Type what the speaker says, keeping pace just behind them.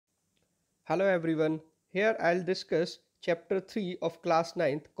Hello everyone, here I'll discuss chapter 3 of class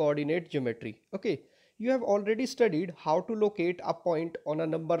 9th coordinate geometry. Okay, you have already studied how to locate a point on a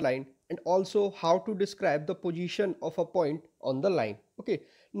number line and also how to describe the position of a point on the line. Okay,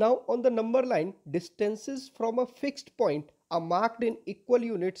 now on the number line, distances from a fixed point are marked in equal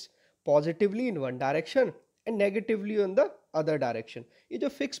units positively in one direction and negatively on the other direction. ये जो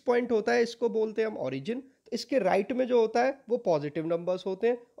fix point होता है इसको बोलते हैं हम origin. इसके right में जो होता है वो पॉजिटिव नंबर्स होते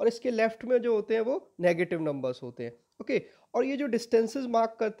हैं और इसके लेफ्ट में जो होते हैं वो नेगेटिव नंबर्स होते हैं. ओके, और ये जो डिस्टेंसेस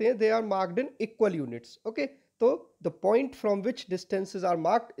मार्क करते हैं they are marked in equal units. Okay, तो the point from which distances are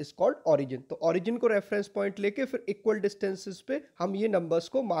marked is called origin. तो ऑरिजिन को रेफरेंस पॉइंट लेके फिर इक्वल डिस्टेंसेस पे हम ये नंबर्स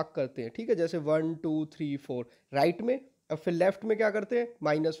को मार्क करते हैं. ठीक है, जैसे 1 2 3 4 राइट में, और फिर लेफ्ट में क्या करते हैं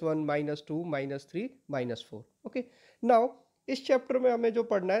 -1 -2 -3 -4. ओके, नाउ इस चैप्टर में हमें जो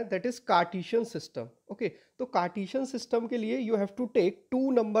पढ़ना है that is Cartesian system. Okay, तो कार्टेशियन सिस्टम के लिए you have to take to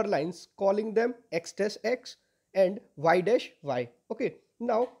number lines calling them x dash x and y dash y. Okay,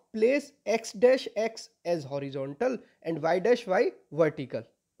 now place x dash x as horizontal and y dash y vertical.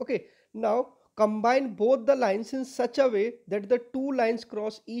 Okay, now combine both the lines in such a way that the two lines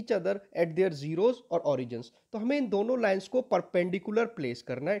cross each other at their zeros or origins. तो हमें इन दोनों lines को perpendicular place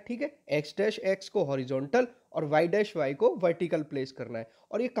करना है. ठीक है, x dash x को horizontal और y डैश y को वर्टिकल प्लेस करना है.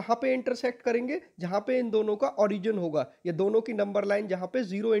 और ये कहाँ पे इंटरसेक्ट करेंगे? जहाँ पे इन दोनों का ओरिजिन होगा. ये दोनों की नंबर लाइन जहाँ पे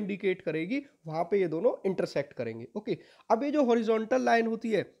जीरो इंडिकेट करेगी वहां पे ये दोनों इंटरसेक्ट करेंगे. ओके, अब ये जो हॉरिजॉन्टल लाइन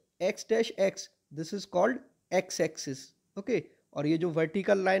होती है x dash x, this is called x axis. Okay, और ये जो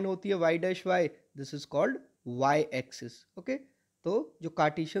वर्टिकल लाइन होती है y dash y, this is called y axis. Okay, तो जो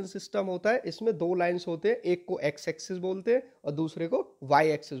कार्टेशियन सिस्टम होता है इसमें दो लाइंस होते हैं, एक को x एक्सिस बोलते हैं और दूसरे को y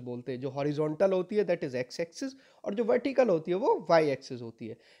एक्सिस बोलते हैं. जो हॉरिजॉन्टल होती है दैट इज x एक्सिस और जो वर्टिकल होती है वो y एक्सिस होती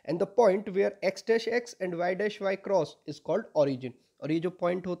है. And the point where x dash x and y dash y cross is called origin. और ये जो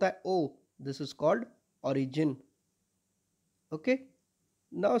पॉइंट होता है O, this is called origin. Okay,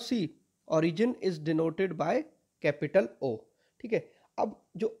 now see, origin is denoted by capital O. ठीक है, अब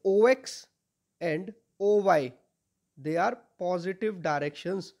जो OX and OY they are positive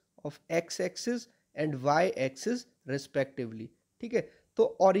directions of x axis and y axis respectively. ठीक है, तो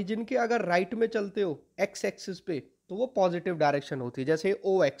ओरिजिन के अगर राइट में चलते हो x एक्सिस पे तो वो पॉजिटिव डायरेक्शन होती है, जैसे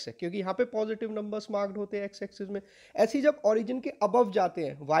OX है क्योंकि यहाँ पे पॉजिटिव नंबर्स मार्क्ड होते हैं x एक्सिस में. ऐसे ही जब ओरिजिन के अबव जाते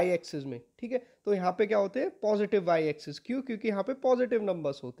हैं y एक्सिस में, ठीक है, तो यहाँ पे क्या होते हैं पॉजिटिव y एक्सिस. क्यों? क्योंकि यहाँ पे पॉजिटिव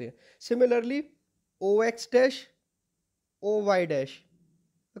नंबर्स होते हैं. Similarly OX dash OY dash,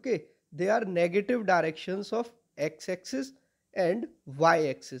 okay, they are negative directions of x axis and y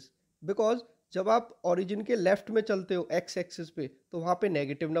axis because जब आप ओरिजिन के लेफ्ट में चलते हो x एक्सिस पे तो वहां पे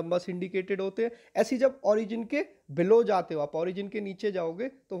नेगेटिव नंबर्स इंडिकेटेड होते हैं. ऐसे जब ओरिजिन के बिलो जाते हो, आप ओरिजिन के नीचे जाओगे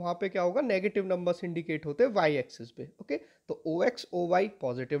तो वहां पे क्या होगा, नेगेटिव नंबर्स इंडिकेट होते हैं y एक्सिस पे. ओके, तो OX OY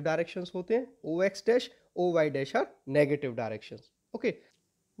पॉजिटिव डायरेक्शंस होते हैं, OX dash OY dash are negative directions. Okay,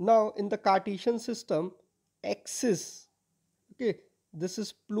 now in the Cartesian system axis, okay, this is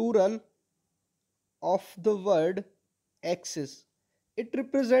plural of the word axis. It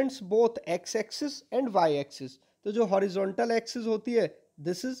represents both x axis and y axis. तो जो horizontal axis होती है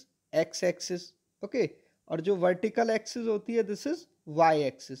this is x axis. Okay, और जो vertical axis होती है this is y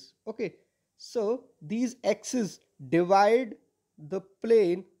axis. Okay, so these axes divide the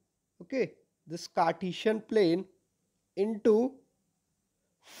plane, okay, this Cartesian plane into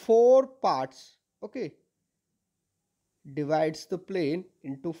four parts. Okay, divides the plane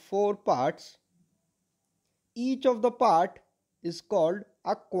into four parts. Each of the part is called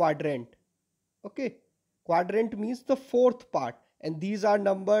a quadrant. Okay, quadrant means the fourth part and these are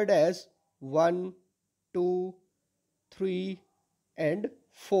numbered as 1 2 3 and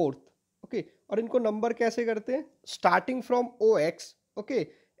 4th. Okay, और इनको number कैसे करते हैं? Starting from OX, okay,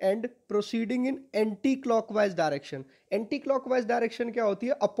 and proceeding in anti clockwise direction. Anti clockwise direction क्या होती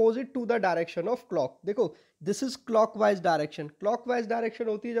है? Opposite to the direction of clock. देखो, this is clockwise direction. Clockwise direction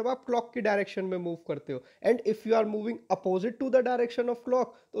होती है जब आप क्लॉक की डायरेक्शन में मूव करते हो, and if you are moving opposite to the direction of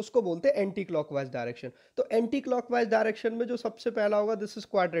clock तो उसको बोलते हैं एंटी क्लॉकवाइज डायरेक्शन. तो एंटी क्लॉकवाइज डायरेक्शन में जो सबसे पहला होगा this is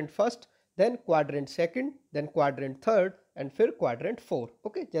quadrant first, then quadrant second, then quadrant third and फिर क्वाड्रेंट फोर्थ.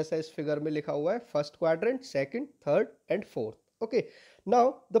 ओके, जैसा इस फिगर में लिखा हुआ है, first quadrant, second, third and fourth. Okay, now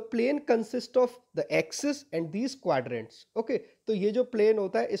the plane consists of the axis and these quadrants. okay, तो ये जो plane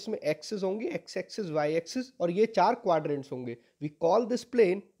होता है इसमें axis होंगी, x axis, y axis, और ये चार quadrants होंगे. we call this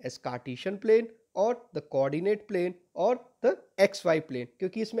plane as Cartesian plane और the coordinate plane और the xy plane.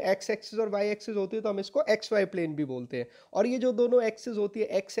 क्योंकि इसमें x axis और y axis होती है तो हम इसको xy plane भी बोलते हैं. और ये जो दोनों axis होती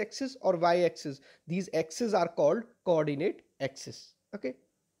है x axis और y axis, these axes are called coordinate axis. okay,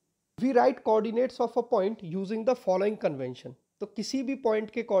 we write coordinates of a point using the following convention. तो किसी भी पॉइंट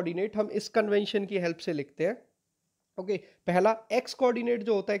के कोऑर्डिनेट हम इस कन्वेंशन की हेल्प से लिखते हैं। ओके पहला एक्स कोऑर्डिनेट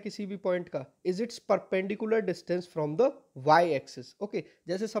जो होता है किसी भी पॉइंट का is it's perpendicular distance from the Y axis. Okay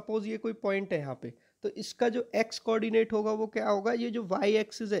जैसे सपोज ये कोई पॉइंट है यहाँ पे, तो इसका जो एक्स कोऑर्डिनेट होगा वो क्या होगा, ये जो वाई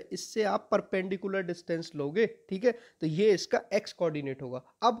एक्सिस है इससे आप परपेंडिकुलर डिस्टेंस लोगे, ठीक है, तो ये इसका एक्स कोऑर्डिनेट होगा।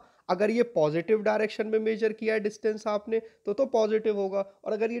 अब अगर ये पॉजिटिव डायरेक्शन में मेजर किया है डिस्टेंस आपने तो पॉजिटिव होगा,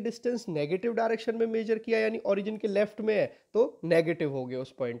 और अगर ये डिस्टेंस नेगेटिव डायरेक्शन में मेजर किया यानी ओरिजिन के लेफ्ट में है तो नेगेटिव हो गए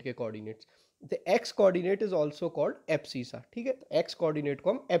उस पॉइंट के coordinates. The x coordinate is also called abscissa, ठीक है, तो एक्स कोऑर्डिनेट को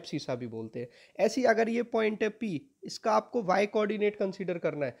हम एब्सिसा भी बोलते हैं। ऐसी अगर ये पॉइंट है P, इसका आपको y कोऑर्डिनेट कंसीडर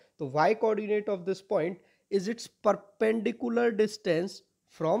करना है, तो y coordinate of this point is it's perpendicular distance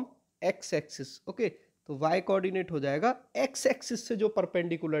from x axis. Okay तो y कोऑर्डिनेट हो जाएगा x एक्सिस से जो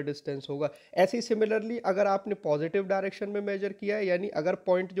परपेंडिकुलर डिस्टेंस होगा। ऐसे ही सिमिलरली अगर आपने पॉजिटिव डायरेक्शन में मेजर किया है यानी अगर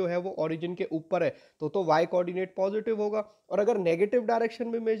पॉइंट जो है वो ओरिजिन के ऊपर है तो y कोऑर्डिनेट पॉजिटिव होगा, और अगर नेगेटिव डायरेक्शन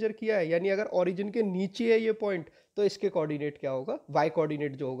में मेजर किया है यानी अगर ओरिजिन के नीचे है ये पॉइंट तो इसके कोऑर्डिनेट क्या होगा, y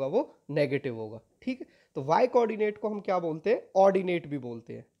कोऑर्डिनेट जो होगा वो नेगेटिव होगा, ठीक है। तो y कोऑर्डिनेट को हम क्या बोलते हैं, ऑर्डिनेट भी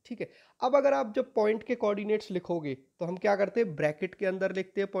बोलते हैं, ठीक है। अब अगर आप जब पॉइंट के कोऑर्डिनेट्स लिखोगे तो हम क्या करते हैं, ब्रैकेट के अंदर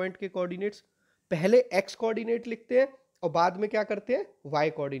लिखते हैं पॉइंट के कोऑर्डिनेट्स, पहले x कोऑर्डिनेट लिखते हैं और बाद में क्या करते हैं,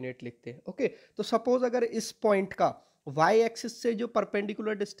 y कोऑर्डिनेट लिखते हैं। ओके तो सपोज अगर इस पॉइंट का y एक्सिस से जो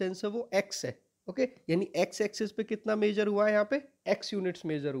परपेंडिकुलर डिस्टेंस है वो x है, ओके यानी x एक्सिस पे कितना मेजर हुआ है, यहाँ पे x यूनिट्स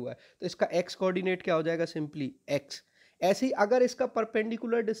मेजर हुआ है, तो इसका x कोऑर्डिनेट क्या हो जाएगा, सिंपली x। ऐसे ही अगर इसका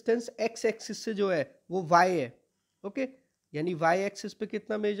परपेंडिकुलर डिस्टेंस x एक्सिस से जो है वो y है, ओके यानी y एक्सिस पे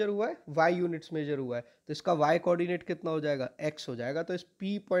कितना मेजर हुआ है, y यूनिट्स मेजर हुआ है, तो इसका y कोऑर्डिनेट कितना हो जाएगा, x हो जाएगा। तो इस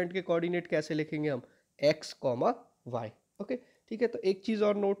p पॉइंट के कोऑर्डिनेट कैसे लिखेंगे हम, x कॉमा y। ओके ठीक है, तो एक चीज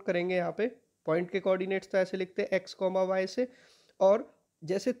और नोट करेंगे यहाँ पे, पॉइंट के कोऑर्डिनेट्स तो ऐसे लिखते हैं x कॉमा y से, और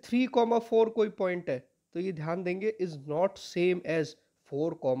जैसे 3,4 कोई पॉइंट है तो ये ध्यान देंगे इज नॉट सेम एज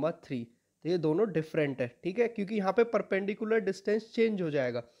 4,3, तो ये दोनों डिफरेंट है, ठीक है, क्योंकि यहाँ पे परपेंडिकुलर डिस्टेंस चेंज हो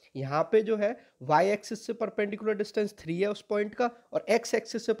जाएगा। यहाँ पे जो है y एक्सिस से परपेंडिकुलर डिस्टेंस 3 है उस पॉइंट का, और x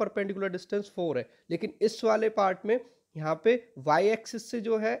एक्सिस से परपेंडिकुलर डिस्टेंस 4 है, लेकिन इस वाले पार्ट में यहाँ पे y एक्सिस से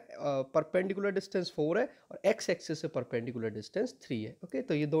जो है परपेंडिकुलर डिस्टेंस 4 है और x एक्सिस से परपेंडिकुलर डिस्टेंस 3 है। ओके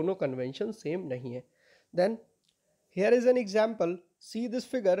तो ये दोनों कन्वेंशन सेम नहीं है। Then here is an example. See this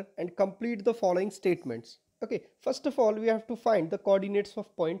figure and complete the following statements. Okay, first of all, we have to find the coordinates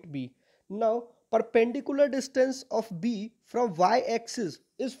of point B. Now, perpendicular distance of B from y-axis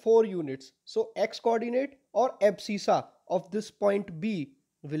is 4 units. So, x coordinate or abscissa of this point B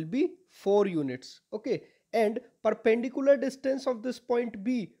will be 4 units. Okay, and perpendicular distance of this point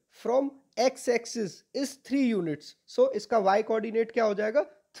B from x-axis is 3 units. So, इसका y coordinate क्या हो जाएगा,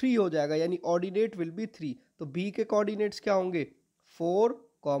 3 हो जाएगा, यानी ordinate will be 3। तो b के coordinates क्या होंगे,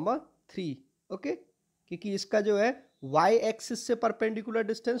 4,3। ओके क्योंकि इसका जो है y एक्सिस से परपेंडिकुलर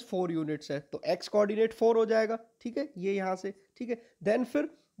डिस्टेंस 4 यूनिट्स है तो x कोऑर्डिनेट 4 हो जाएगा, ठीक है, ये यहाँ से, ठीक है। देन फिर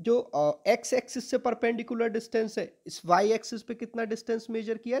जो x एक्सिस से परपेंडिकुलर डिस्टेंस है, इस y एक्सिस पे कितना डिस्टेंस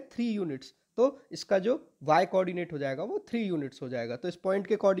मेजर किया है, 3 यूनिट्स, तो इसका जो y कोऑर्डिनेट हो जाएगा वो 3 यूनिट्स हो जाएगा। तो इस पॉइंट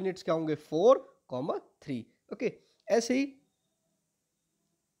के कोऑर्डिनेट्स क्या होंगे, 4,3। ओके ऐसे ही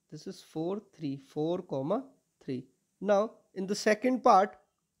this is 4,3. Now in the second part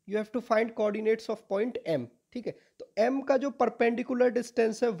you have to find coordinates of point M, ठीक है, तो M का जो परपेंडिकुलर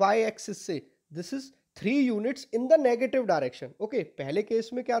डिस्टेंस है y एक्सिस से, this is 3 units in the negative direction. Okay पहले केस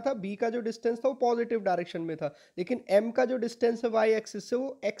में क्या था, b का जो डिस्टेंस था वो पॉजिटिव डायरेक्शन में था, लेकिन m का जो डिस्टेंस है y एक्सिस से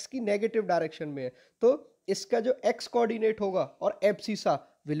वो x की नेगेटिव डायरेक्शन में है, तो इसका जो x कोऑर्डिनेट होगा और abscissa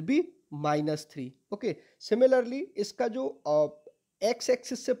will be -3। Okay similarly इसका जो x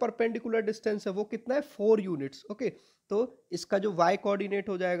एक्सिस से परपेंडिकुलर डिस्टेंस है वो कितना है, 4 यूनिट्स। ओके तो इसका जो y कोऑर्डिनेट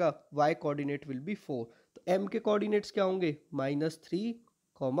हो जाएगा, y कोऑर्डिनेट विल बी 4, तो m के कोऑर्डिनेट्स क्या होंगे,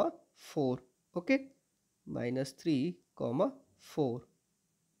 -3,4। Okay -3,4।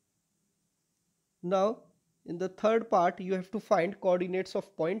 Now in the third part you have to find coordinates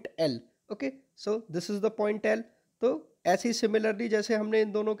of point L. Okay so this is the point L। तो ऐसे ही सिमिलरली जैसे हमने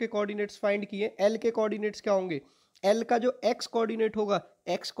इन दोनों के कोऑर्डिनेट्स फाइंड किए, L के कोऑर्डिनेट्स क्या होंगे, L का जो x कोऑर्डिनेट होगा,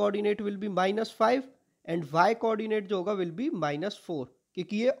 x coordinate will be -5 and y coordinate जो होगा विल बी -4,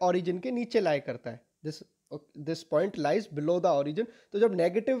 क्योंकि ये ओरिजिन के नीचे लाई करता है, this point lies below the origin. तो जब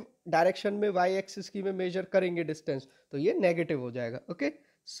नेगेटिव डायरेक्शन में y एक्सिस की में मेजर करेंगे डिस्टेंस तो ये नेगेटिव हो जाएगा। ओके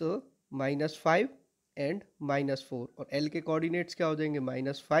सो -5 एंड -4, और L के कोऑर्डिनेट्स क्या हो जाएंगे,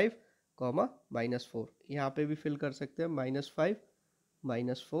 -5, -4, यहाँ पे भी फिल कर सकते हैं, -5,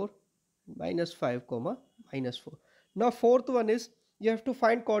 -4, -5, -4। Now fourth one is you have to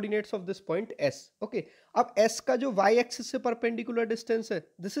find coordinates of this point s. Okay, अब s का जो y एक्सिस से परपेंडिकुलर डिस्टेंस है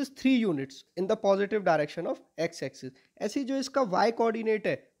this is 3 units in the positive direction of x axis. ऐसी जो इसका y कोऑर्डिनेट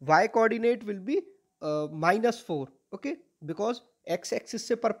है, y coordinate will be -4. Okay, because x axis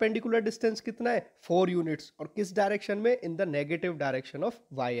से परपेंडिकुलर डिस्टेंस कितना है 4 यूनिट्स, और किस डायरेक्शन में, in the negative direction of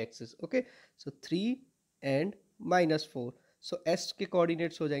y axis. Okay, so 3 and -4. So s के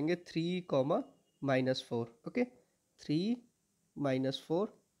कोऑर्डिनेट्स हो जाएंगे 3, -4. Okay, 3, -4,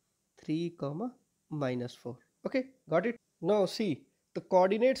 3, -4. Okay, got it? Now see, the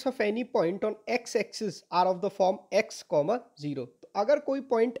coordinates of any point on x-axis are of the form x, 0. तो अगर कोई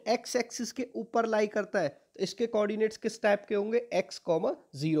point x axis के ऊपर लाई करता है तो इसके कोऑर्डिनेट्स किस टाइप के होंगे, x,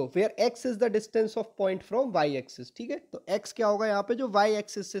 0, where x is the distance of point from y axis. ठीक है, तो x क्या होगा यहाँ पे, जो y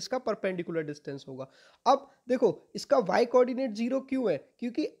एक्सिस से इसका परपेंडिकुलर डिस्टेंस होगा. अब देखो इसका y कोऑर्डिनेट 0 क्यों है,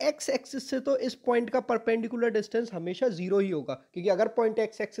 क्योंकि x एक्सिस से तो इस पॉइंट का परपेंडिकुलर डिस्टेंस हमेशा 0 ही होगा, क्योंकि अगर पॉइंट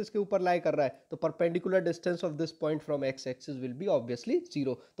x एक्सिस के ऊपर लाई कर रहा है तो perpendicular distance of this point from x axis will be obviously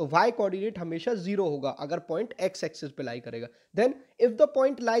 0. तो y कोऑर्डिनेट हमेशा 0 होगा अगर पॉइंट x एक्सिस पे लाई करेगा. Then if the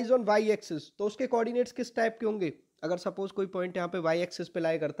point lies on y axis, तो उसके कोऑर्डिनेट्स किस टाइप के होंगे. अगर सपोज कोई पॉइंट यहाँ पे y एक्सिस पे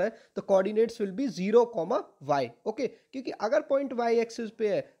लाई करता है तो coordinates will be 0, y. Okay, क्योंकि अगर पॉइंट y एक्सिस पे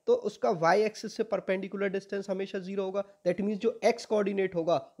है तो उसका y एक्सिस से परपेंडिकुलर डिस्टेंस हमेशा 0 होगा. दैट मींस जो x कोऑर्डिनेट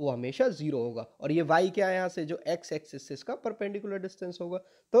होगा वो हमेशा 0 होगा, और ये y क्या है यहाँ से, जो x एक्सिस से इसका परपेंडिकुलर डिस्टेंस होगा.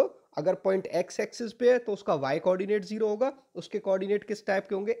 तो अगर पॉइंट x एक्सिस पे है तो उसका y कोऑर्डिनेट 0 होगा, उसके कोऑर्डिनेट किस टाइप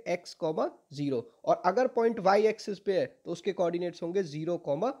के होंगे, x, 0. और अगर पॉइंट y एक्सिस पे है तो उसके कोऑर्डिनेट्स होंगे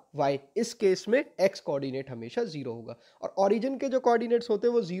 0, y. इस केस में x कोऑर्डिनेट हमेशा 0 होगा. और ओरिजिन के जो कोऑर्डिनेट्स होते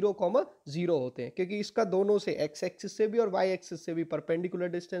हैं वो 0, 0 होते हैं, क्योंकि इसका दोनों से x एक्सिस से भी और y एक्सिस से भी परपेंडिकुलर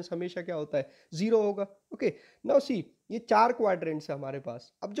डिस्टेंस हमेशा क्या होता है, 0 होगा. ओके, नाउ सी, ये 4 क्वाड्रेंट्स है हमारे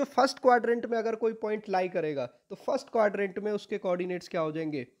पास. अब जो फर्स्ट क्वाड्रेंट में अगर कोई पॉइंट लाई करेगा तो फर्स्ट क्वाड्रेंट में उसके कोऑर्डिनेट्स क्या हो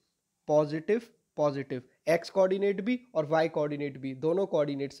जाएंगे, पॉजिटिव, पॉजिटिव. x कोऑर्डिनेट भी और y कोऑर्डिनेट भी, दोनों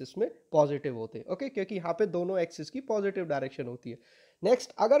कोऑर्डिनेट्स इसमें पॉजिटिव होते हैं. ओके, क्योंकि यहाँ पे दोनों एक्सिस की पॉजिटिव डायरेक्शन होती है.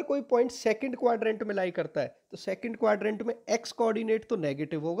 नेक्स्ट, अगर कोई पॉइंट सेकंड क्वाड्रेंट में लाई करता है तो सेकंड क्वाड्रेंट में x कोऑर्डिनेट तो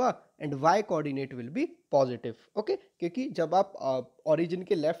नेगेटिव होगा and y coordinate will be positive. Okay, क्योंकि जब आप ओरिजिन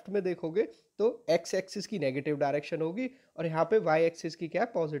के लेफ्ट में देखोगे तो x एक्सिस की नेगेटिव डायरेक्शन होगी और यहाँ पे y एक्सिस की क्या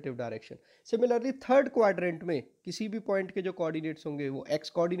है, positive direction. Similarly third quadrant में किसी भी पॉइंट के जो कोऑर्डिनेट्स होंगे वो x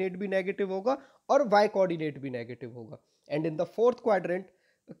कोऑर्डिनेट भी नेगेटिव होगा और y कोऑर्डिनेट भी नेगेटिव होगा. And in the fourth quadrant,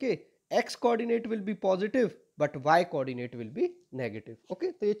 okay, x coordinate will be positive but y coordinate will be negative.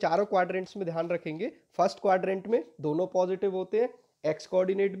 Okay, तो ये चारों क्वाड्रेंट्स में ध्यान रखेंगे. फर्स्ट क्वाड्रेंट में दोनों पॉजिटिव होते हैं, x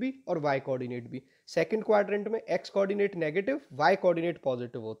कोऑर्डिनेट भी और y कोऑर्डिनेट भी. सेकंड क्वाड्रेंट में x coordinate negative, y coordinate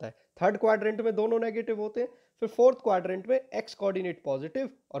positive होता है. थर्ड क्वाड्रेंट में दोनों नेगेटिव होते हैं. फिर फोर्थ क्वाड्रेंट में x कोऑर्डिनेट पॉजिटिव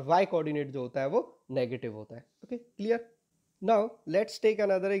और y कोऑर्डिनेट जो होता है वो नेगेटिव होता है. Okay, clear? Now let's take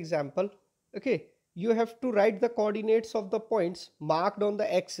another example. Okay, you have to write the coordinates of the points marked on the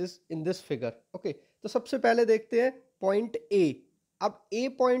axis in this figure. Okay, तो सबसे पहले देखते हैं पॉइंट A. अब A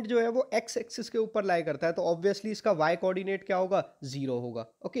पॉइंट जो है वो x एक्सिस के ऊपर लाई करता है तो ऑब्वियसली इसका y कोऑर्डिनेट क्या होगा, 0 होगा.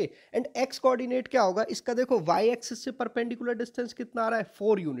 ओके, एंड x कोऑर्डिनेट क्या होगा इसका, देखो y एक्सिस से परपेंडिकुलर डिस्टेंस कितना आ रहा है,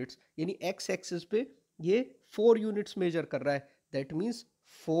 4 यूनिट्स, यानी x एक्सिस पे ये 4 यूनिट्स मेजर कर रहा है. That means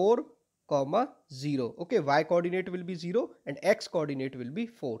 4, 0. Okay, y coordinate will be 0 and x coordinate will be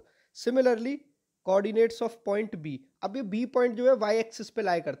 4. Similarly coordinates of point B. अब ये बी पॉइंट जो है y एक्सिस पे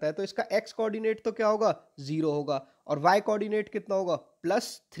लाई करता है तो इसका x कोऑर्डिनेट तो क्या होगा, 0 होगा, और y कोऑर्डिनेट कितना होगा,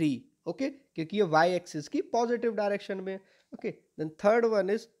 +3. ओके, क्योंकि ये y एक्सिस की पॉजिटिव डायरेक्शन में. Okay, then third one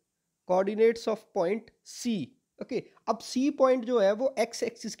is coordinates of point C. Okay, अब C पॉइंट जो है वो x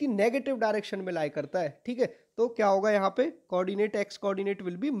एक्सिस की नेगेटिव डायरेक्शन में लाई करता है. ठीक है, तो क्या होगा यहाँ पे, coordinate x coordinate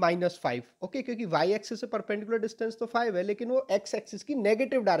will be -5. Okay, क्योंकि y एक्सिस से परपेंडिकुलर डिस्टेंस तो 5 है लेकिन वो x एक्सिस की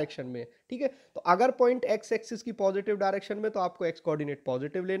नेगेटिव डायरेक्शन में है. ठीक है, तो अगर पॉइंट x एक्सिस की पॉजिटिव डायरेक्शन में तो आपको x कोऑर्डिनेट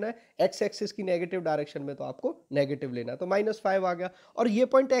पॉजिटिव लेना है, x एक्सिस की नेगेटिव डायरेक्शन में तो आपको नेगेटिव लेना है. तो -5 आ गया, और ये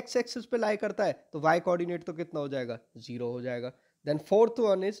पॉइंट x एक्सिस पे लाई करता है तो y कोऑर्डिनेट तो कितना हो जाएगा, 0 हो जाएगा. Then fourth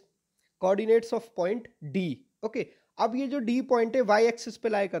one is coordinates of point D. Okay, अब ये जो D पॉइंट है y एक्सिस पे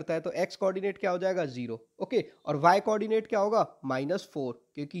लाई करता है तो x कोऑर्डिनेट क्या हो जाएगा, 0. ओके, और y कोऑर्डिनेट क्या होगा, -4,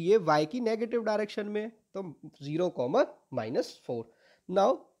 क्योंकि ये y की नेगेटिव डायरेक्शन में है तो 0, -4.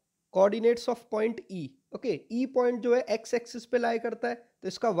 Now coordinates of point E. Okay, E point जो है x एक्सिस पे लाई करता है तो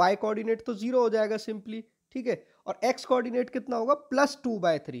इसका y कोऑर्डिनेट तो 0 हो जाएगा सिंपली. ठीक है, और x कोऑर्डिनेट कितना होगा,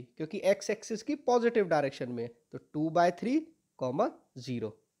 +2/3, क्योंकि x एक्सिस की पॉजिटिव डायरेक्शन में है तो 2/3,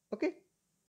 0. ओके,